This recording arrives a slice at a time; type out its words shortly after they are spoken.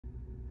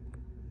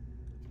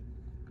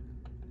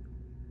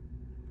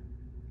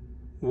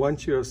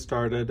Once you have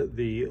started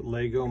the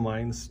LEGO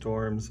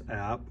Mindstorms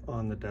app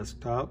on the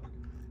desktop,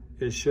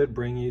 it should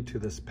bring you to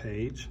this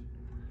page.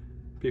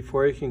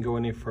 Before you can go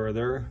any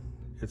further,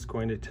 it's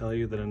going to tell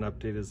you that an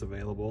update is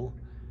available.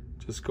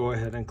 Just go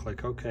ahead and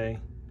click OK,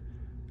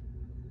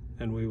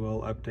 and we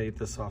will update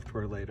the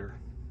software later.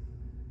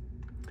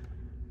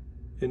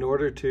 In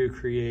order to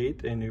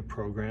create a new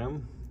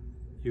program,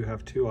 you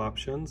have two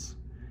options.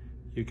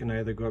 You can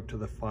either go up to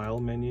the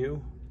File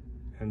menu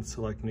and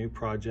select New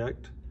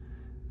Project,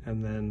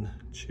 and then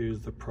choose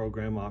the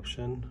Program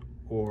option,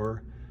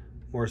 or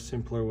more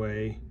simpler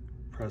way,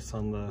 press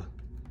on the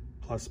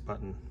plus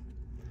button.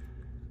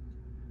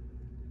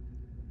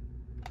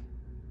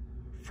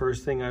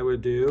 First thing I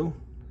would do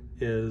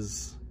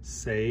is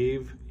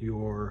save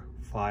your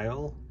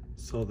file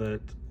so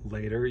that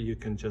later you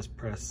can just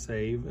press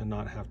save and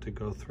not have to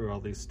go through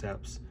all these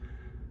steps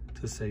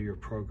to save your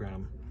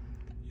program.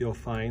 You'll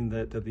find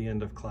that at the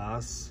end of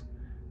class,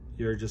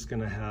 you're just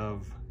going to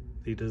have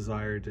the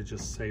desire to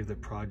just save the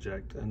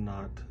project and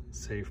not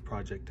save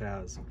project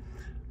as.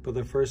 But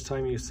the first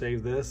time you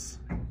save this,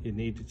 you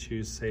need to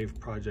choose Save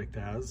Project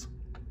As.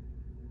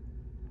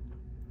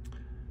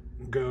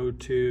 Go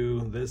to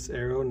this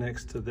arrow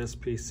next to this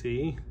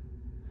PC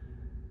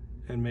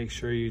and make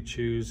sure you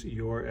choose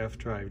your F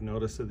drive.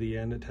 Notice at the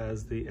end it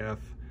has the F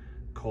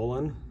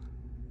colon.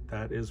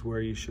 That is where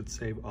you should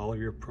save all of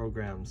your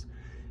programs.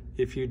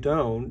 If you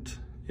don't,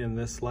 in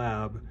this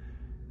lab,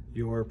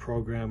 your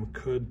program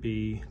could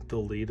be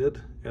deleted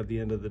at the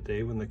end of the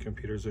day when the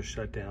computers are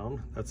shut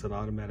down. That's an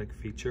automatic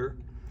feature.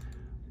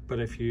 But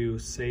if you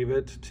save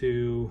it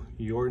to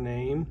your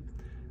name,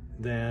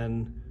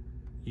 then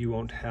you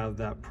won't have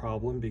that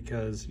problem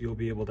because you'll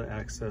be able to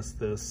access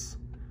this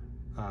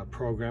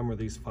program or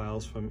these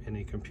files from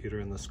any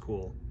computer in the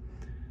school.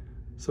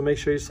 So make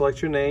sure you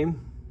select your name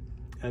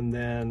and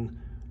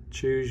then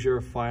choose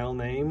your file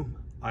name.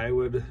 I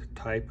would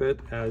type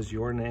it as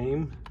your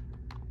name.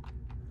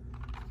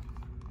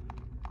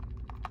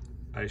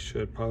 I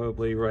should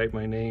probably write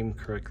my name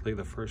correctly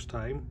the first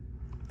time,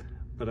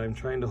 but I'm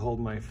trying to hold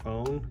my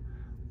phone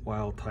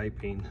while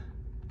typing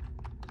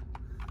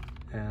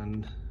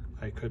and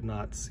I could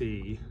not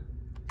see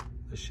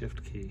the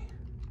shift key.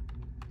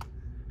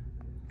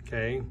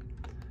 Okay,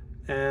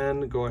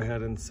 and go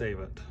ahead and save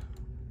it.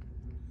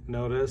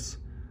 Notice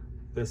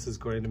this is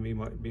going to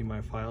be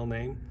my file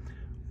name.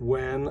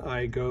 When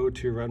I go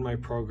to run my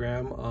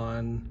program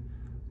on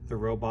the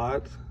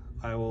robot,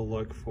 I will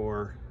look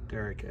for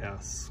Derek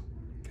S.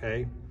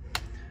 Okay.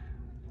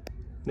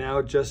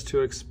 Now, just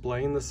to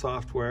explain the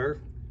software,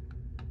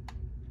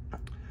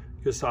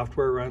 your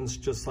software runs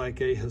just like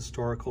a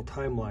historical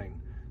timeline.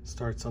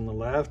 Starts on the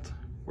left,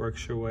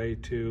 works your way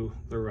to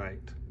the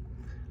right.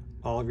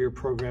 All of your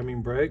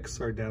programming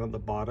breaks are down at the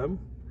bottom.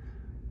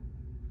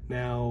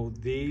 Now,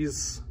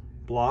 these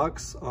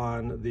blocks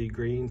on the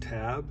green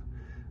tab,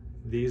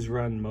 these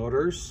run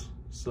motors.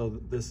 So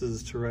this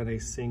is to run a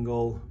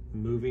single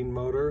moving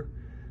motor.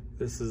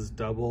 This is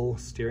double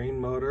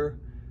steering motor.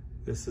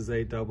 This is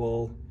a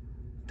double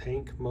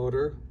tank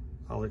motor.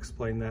 I'll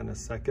explain that in a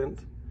second.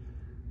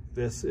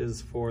 This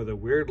is for the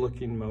weird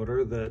looking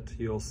motor that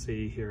you'll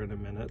see here in a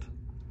minute.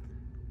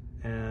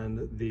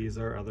 And these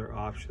are other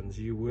options.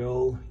 You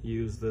will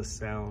use this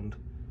sound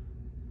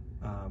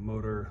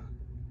motor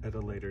at a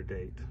later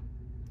date.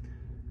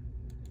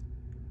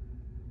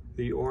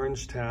 The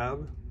orange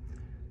tab,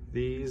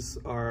 these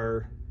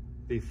are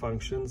the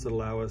functions that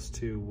allow us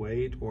to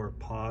wait or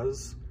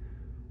pause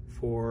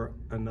for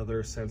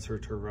another sensor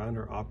to run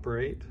or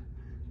operate.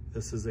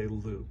 This is a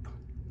loop.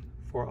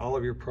 For all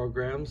of your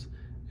programs,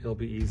 it'll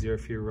be easier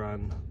if you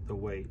run the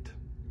wait.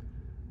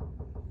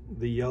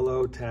 The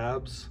yellow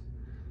tabs,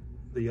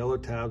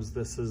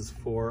 this is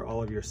for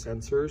all of your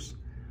sensors.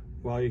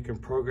 While you can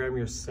program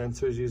your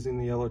sensors using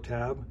the yellow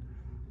tab,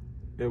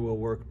 it will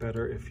work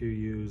better if you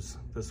use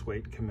this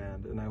wait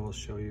command, and I will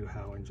show you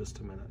how in just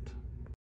a minute.